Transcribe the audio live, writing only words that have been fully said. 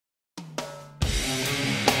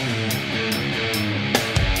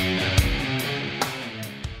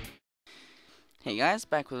guys,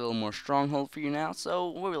 back with a little more Stronghold for you now. So,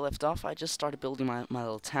 where we left off, I just started building my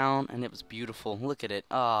little town, and it was beautiful. Look at it.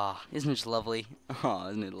 Ah, isn't it just lovely? Ah,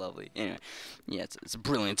 isn't it lovely? Anyway, yeah, it's a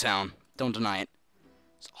brilliant town. Don't deny it.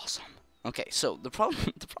 It's awesome. Okay, so the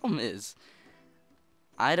problem is,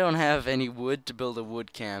 I don't have any wood to build a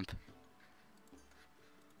wood camp.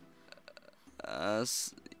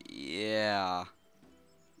 Yeah.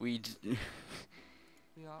 We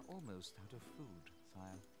are almost out of food,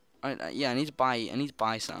 sire. Alright, yeah, I need to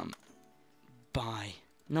buy some. Buy.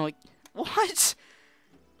 No, what?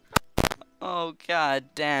 Oh, god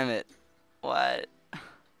damn it. What?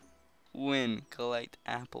 Win. Collect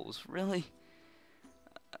apples. Really?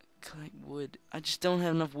 Collect wood. I just don't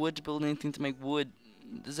have enough wood to build anything to make wood.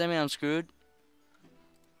 Does that mean I'm screwed?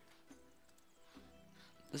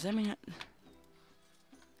 Does that mean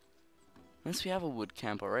unless we have a wood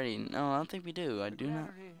camp already. No, I don't think we do. I do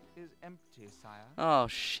not. Is empty, sire. Oh,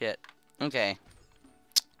 shit. Okay.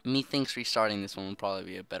 Methinks restarting this one would probably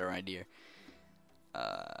be a better idea.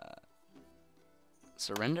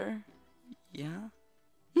 Surrender? Yeah?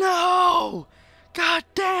 No! God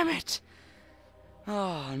damn it!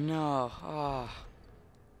 Oh, no. Oh.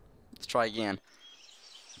 Let's try again.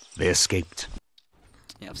 They escaped.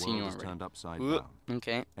 Yeah, I've seen you already. Turned upside down.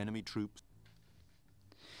 Okay. Enemy troops.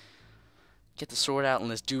 Get the sword out and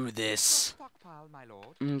let's do this. Stockpile, my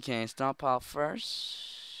lord. Okay, stockpile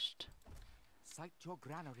first. Sight your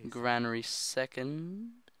granaries. Granary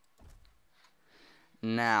second.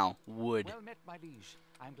 Now, wood. Well met, my liege.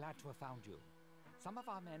 I'm glad to have found you. Some of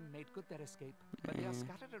our men made good their escape, but they are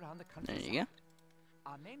scattered around the country. There you go.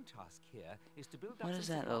 Our main task here is to build up What does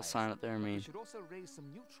that little sign up there mean? We should also raise some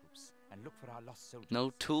new troops and look for our lost soldiers.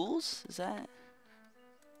 No tools? Is that?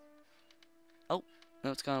 Oh, no,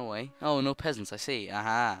 it's gone away. Oh, no peasants, I see.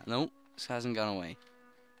 Aha. Nope, this hasn't gone away.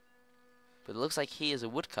 But it looks like he is a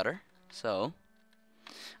woodcutter, so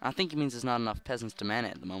I think it means there's not enough peasants to man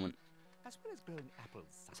it at the moment. As well as growing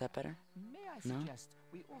apples, Is that better? may I suggest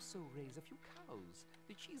we also raise a few cows?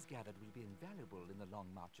 The cheese gathered will be invaluable in the long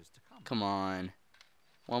marches to come. Come on.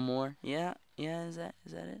 One more? Yeah, is that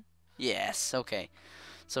it? Yes, okay.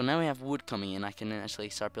 So now we have wood coming in. I can actually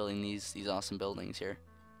start building these awesome buildings here.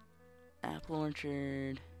 Apple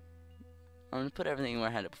orchard. I'm gonna put everything where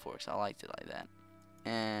I had it before because I liked it like that.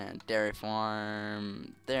 And dairy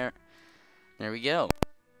farm there. There we go.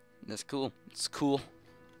 That's cool. It's cool.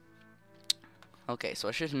 Okay, so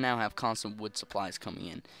I should now have constant wood supplies coming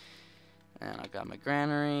in. And I've got my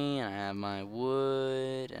granary, and I have my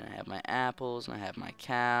wood, and I have my apples, and I have my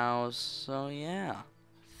cows. So yeah,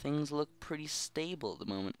 things look pretty stable at the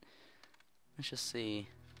moment. Let's just see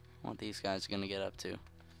what these guys are gonna get up to.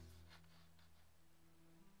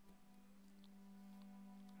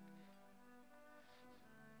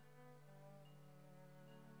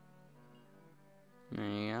 There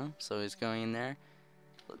you go. So he's going in there.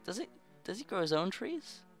 Does he grow his own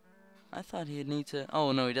trees? I thought he'd need to.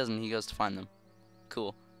 Oh no, he doesn't. He goes to find them.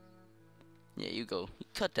 Cool. Yeah, you go. You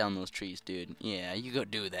cut down those trees, dude. Yeah, you go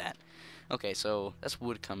do that. Okay, so that's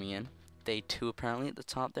wood coming in. Day 2 apparently at the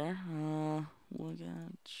top there. We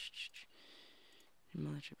got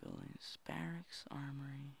military buildings, barracks,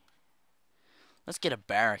 armory. Let's get a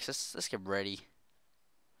barracks. Let's get ready.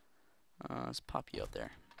 Let's pop you up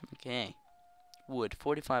there. Okay. Wood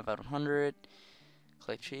 45 out of 100.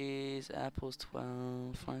 Collect cheese, apples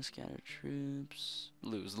 12, find scattered troops,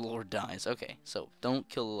 lose, the Lord dies. Okay, so don't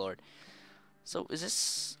kill the Lord. So is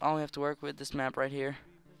this all we have to work with, this map right here?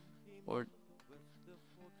 Or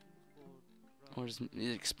does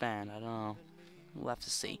it expand? I don't know. We'll have to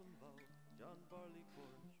see.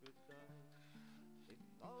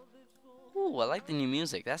 Ooh, I like the new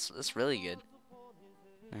music. That's really good.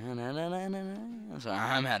 So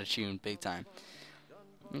I'm out of tune big time.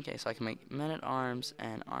 Okay, so I can make men-at-arms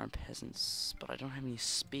and armed peasants, but I don't have any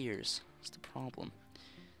spears. That's the problem.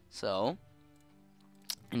 So,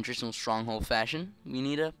 in traditional Stronghold fashion, we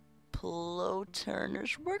need a Plow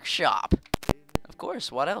Turner's workshop. Of course,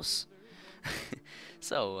 what else?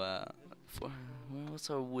 So, what's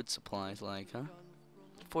our wood supplies like, huh?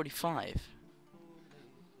 45.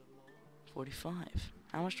 45.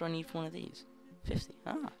 How much do I need for one of these? 50.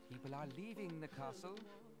 Ah. People are leaving the castle.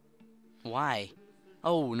 Why?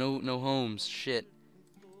 Oh, no homes. Shit.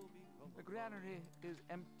 The granary is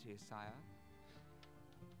empty, sire.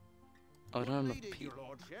 Oh, I don't have enough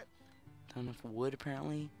people. Not enough wood,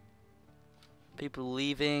 apparently. People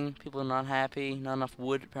leaving. People are not happy. Not enough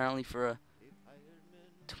wood, apparently, for a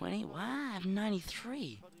 20. Wow, I have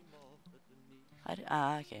 93.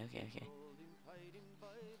 Okay.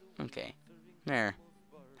 Okay. There.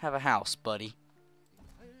 Have a house, buddy.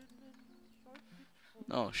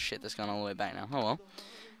 Oh shit, that's gone all the way back now. Oh well.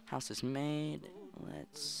 House is made.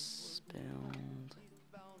 Let's build.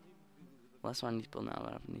 Well, that's what I need to build now,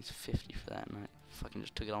 but I need 50 for that, and I fucking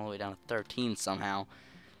just took it all the way down to 13 somehow.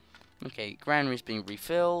 Okay, granary's being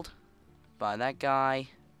refilled by that guy.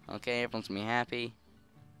 Okay, everyone's gonna be happy.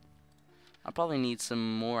 I probably need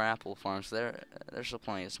some more apple farms. There's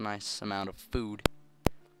supplying us a nice amount of food.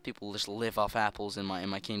 People just live off apples in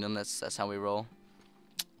my kingdom. That's how we roll.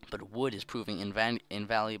 But wood is proving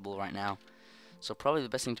invaluable right now. So probably the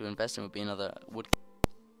best thing to invest in would be another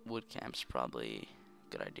wood camp's probably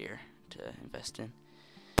a good idea to invest in.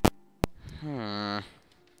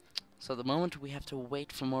 So at the moment we have to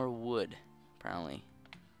wait for more wood, apparently.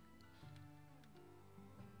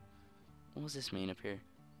 What does this mean up here?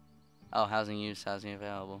 Oh, housing use, housing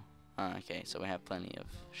available. Okay, so we have plenty of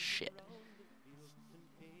shit.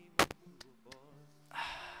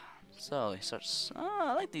 So he starts. Oh,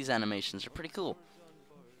 I like these animations. They're pretty cool.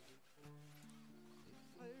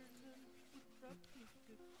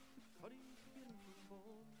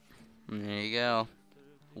 And there you go.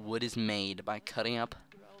 Wood is made by cutting up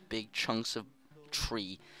big chunks of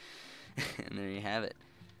tree. And there you have it.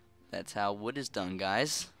 That's how wood is done,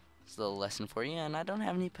 guys. It's a little lesson for you. And I don't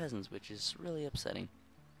have any peasants, which is really upsetting.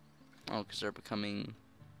 Oh, because they're becoming...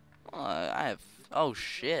 Oh, I have... Oh,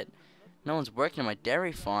 shit. No one's working on my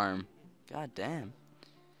dairy farm. God damn.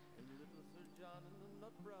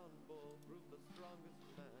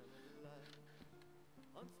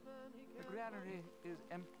 The granary is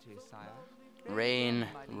empty, sire. Rain,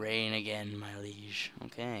 rain again, my liege.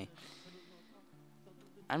 Okay.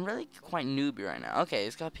 I'm really quite newbie right now. Okay,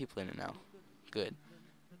 it's got people in it now. Good.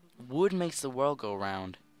 Wood makes the world go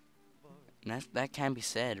round. And that can be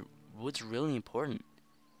said. Wood's really important.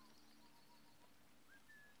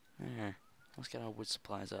 There. Let's get our wood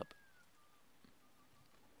supplies up.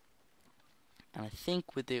 And I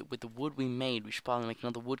think with the wood we made, we should probably make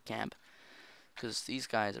another wood camp, because these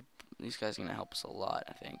guys are gonna help us a lot,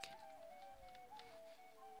 I think.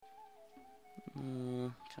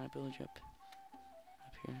 Can I build you up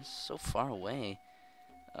here? It's so far away.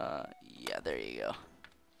 Yeah, there you go.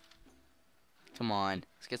 Come on,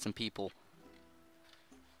 let's get some people.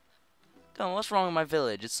 Come on, what's wrong with my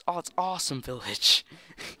village? It's awesome village.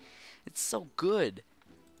 It's so good.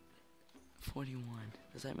 41.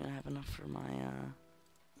 Does that mean I have enough for my,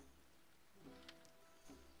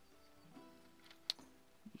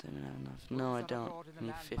 Does that mean I have enough? No, I don't. I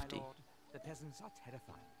need 50. The peasants are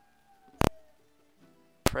terrified.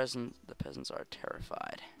 The peasants are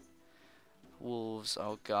terrified. Wolves,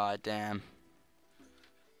 oh god damn.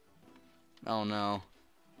 Oh no.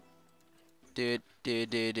 Dude,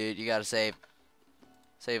 you gotta save.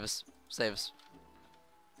 Save us. Save us.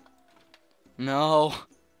 No!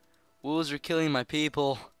 Wolves are killing my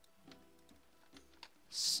people.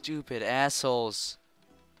 Stupid assholes.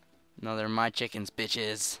 No, they're my chickens,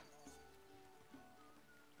 bitches.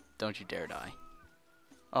 Don't you dare die.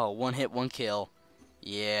 Oh, one hit, one kill.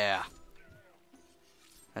 Yeah.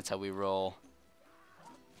 That's how we roll.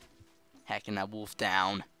 Hacking that wolf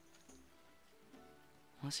down.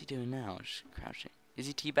 What's he doing now? Just crouching. Is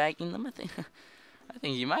he teabagging them? I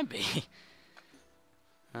think he might be.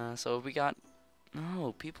 So we got...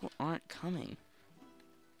 No, people aren't coming.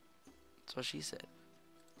 That's what she said.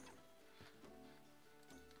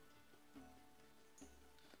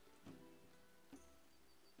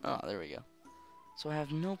 Oh, there we go. So I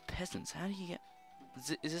have no peasants. How do you get...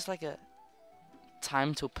 Is this like a...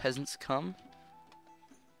 time till peasants come?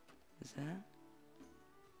 Is that...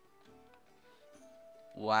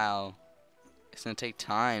 Wow. It's gonna take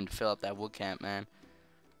time to fill up that wood camp, man.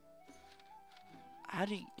 How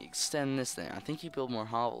do you extend this thing? I think you build more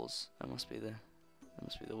hovels. That must be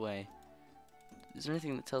the way. Is there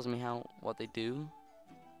anything that tells me what they do?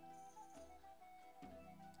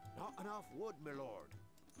 Not enough wood, my lord.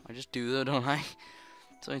 I just do though, don't I?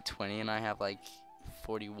 It's only 20 and I have like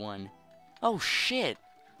 41. Oh shit!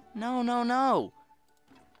 No, no, no!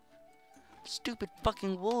 Stupid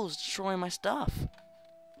fucking wolves destroying my stuff.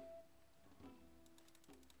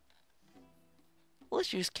 Well,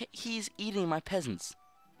 he's eating my peasants.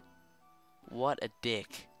 What a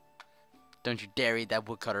dick. Don't you dare eat that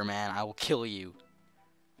woodcutter, man. I will kill you.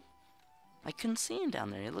 I couldn't see him down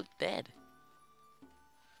there. He looked dead.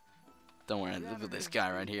 Don't worry. Look at this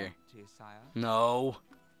guy right here. No.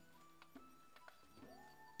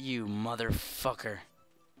 You motherfucker.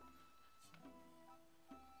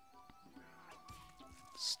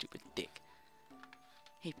 Stupid dick.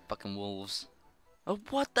 Hate fucking wolves. Oh,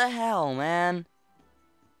 what the hell, man?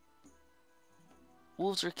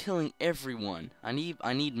 Wolves are killing everyone. I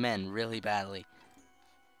need men really badly.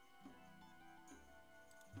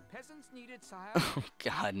 peasants needed, sire? Oh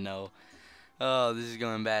God, no. Oh, this is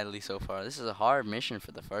going badly so far. This is a hard mission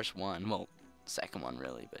for the first one. Well, second one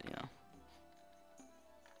really, but you know.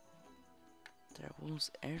 There are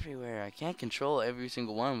wolves everywhere. I can't control every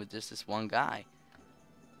single one with just this one guy.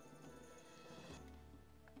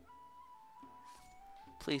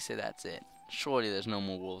 Please say that's it. Surely there's no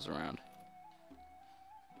more wolves around.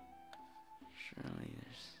 Surely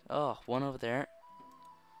there's... Oh, one over there.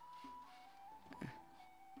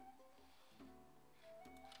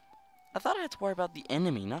 I thought I had to worry about the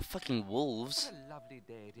enemy, not fucking wolves. What a lovely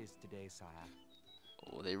day it is today, sire.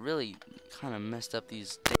 Oh, they really kind of messed up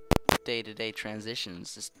these day-to-day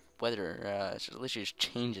transitions. This weather literally just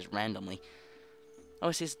changes randomly. Oh,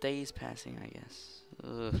 it says days passing, I guess.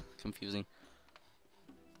 Ugh, confusing.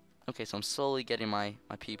 Okay, so I'm slowly getting my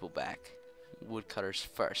people back. Woodcutters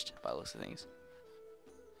first, by the looks of things.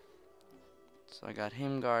 So I got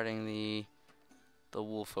him guarding the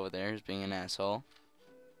wolf over there, who's being an asshole.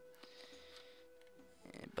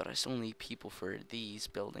 But I still need people for these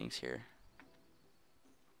buildings here.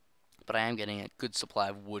 But I am getting a good supply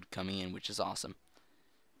of wood coming in, which is awesome.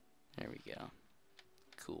 There we go.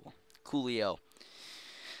 Cool. Coolio.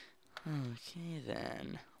 Okay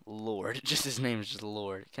then. Lord. Just his name is just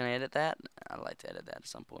Lord. Can I edit that? I'd like to edit that at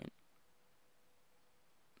some point.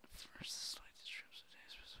 First, select the troops of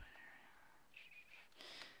today's specified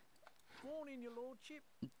area. Morning, your lordship.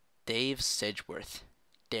 Dave Sedgeworth,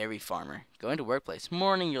 dairy farmer. Going to workplace.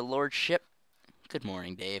 Morning, your lordship. Good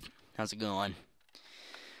morning, Dave. How's it going?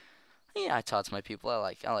 Yeah, I talk to my people. I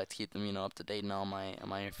like to keep them, you know, up to date in all my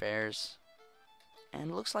affairs. And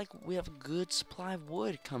it looks like we have a good supply of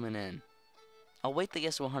wood coming in. I'll wait till it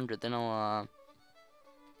gets to 100, then I'll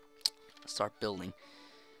start building.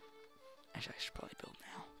 Actually, I should probably build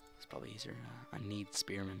now. It's probably easier. I need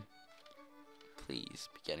spearmen. Please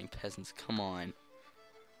be getting peasants. Come on.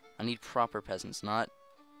 I need proper peasants, not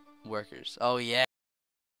workers. Oh yeah.